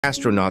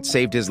Astronaut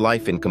saved his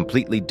life in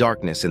completely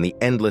darkness in the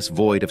endless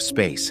void of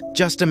space.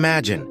 Just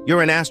imagine,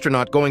 you're an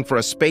astronaut going for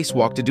a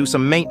spacewalk to do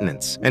some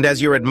maintenance, and as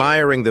you're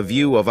admiring the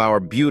view of our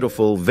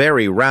beautiful,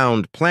 very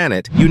round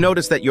planet, you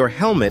notice that your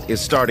helmet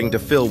is starting to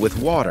fill with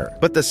water.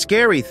 But the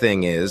scary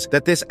thing is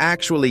that this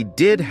actually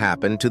did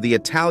happen to the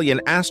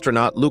Italian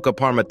astronaut Luca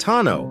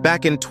Parmitano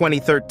back in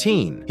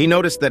 2013. He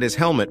noticed that his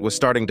helmet was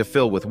starting to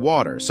fill with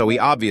water, so he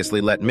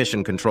obviously let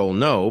mission control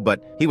know,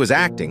 but he was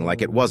acting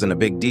like it wasn't a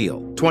big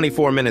deal.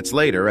 24 minutes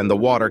later, and the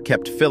water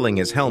kept filling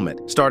his helmet,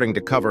 starting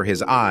to cover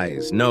his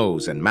eyes,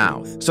 nose, and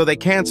mouth. So they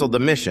canceled the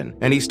mission,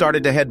 and he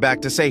started to head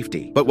back to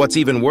safety. But what's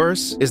even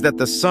worse is that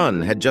the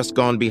sun had just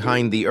gone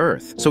behind the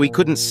Earth, so he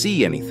couldn't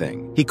see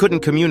anything. He couldn't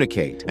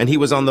communicate, and he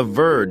was on the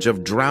verge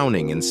of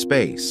drowning in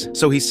space.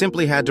 So he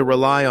simply had to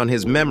rely on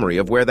his memory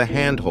of where the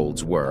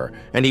handholds were,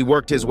 and he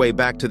worked his way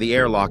back to the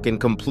airlock in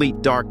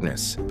complete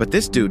darkness. But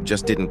this dude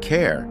just didn't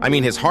care. I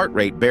mean, his heart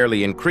rate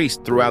barely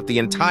increased throughout the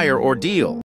entire ordeal.